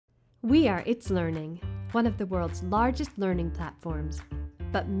We are itslearning, one of the world's largest learning platforms.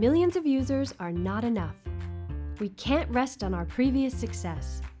 But millions of users are not enough. We can't rest on our previous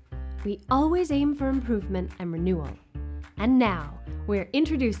success. We always aim for improvement and renewal. And now, we're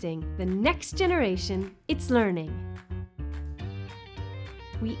introducing the next generation itslearning.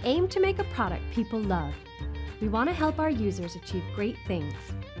 We aim to make a product people love. We want to help our users achieve great things.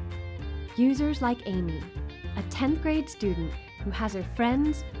 Users like Amy, a 10th grade student who has her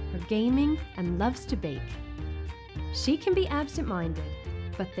friends, her gaming, and loves to bake. She can be absent-minded,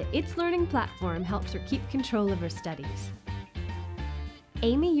 but the itslearning platform helps her keep control of her studies.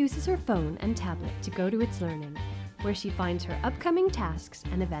 Amy uses her phone and tablet to go to itslearning, where she finds her upcoming tasks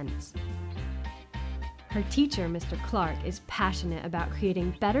and events. Her teacher, Mr. Clark, is passionate about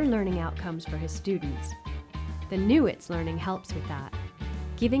creating better learning outcomes for his students. The new itslearning helps with that,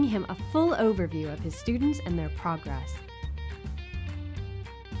 giving him a full overview of his students and their progress.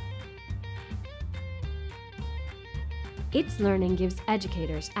 Itslearning gives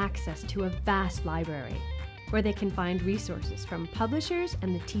educators access to a vast library, where they can find resources from publishers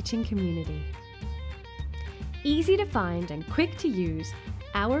and the teaching community. Easy to find and quick to use,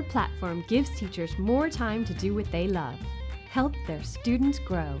 our platform gives teachers more time to do what they love, help their students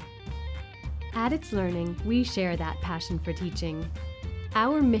grow. At itslearning, we share that passion for teaching.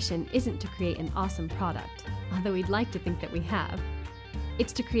 Our mission isn't to create an awesome product, although we'd like to think that we have.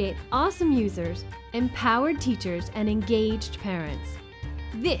 It's to create awesome users, empowered teachers, and engaged parents.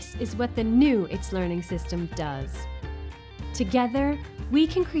 This is what the new itslearning system does. Together, we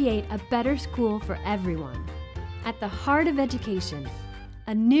can create a better school for everyone. At the heart of education,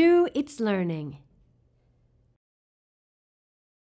 a new itslearning.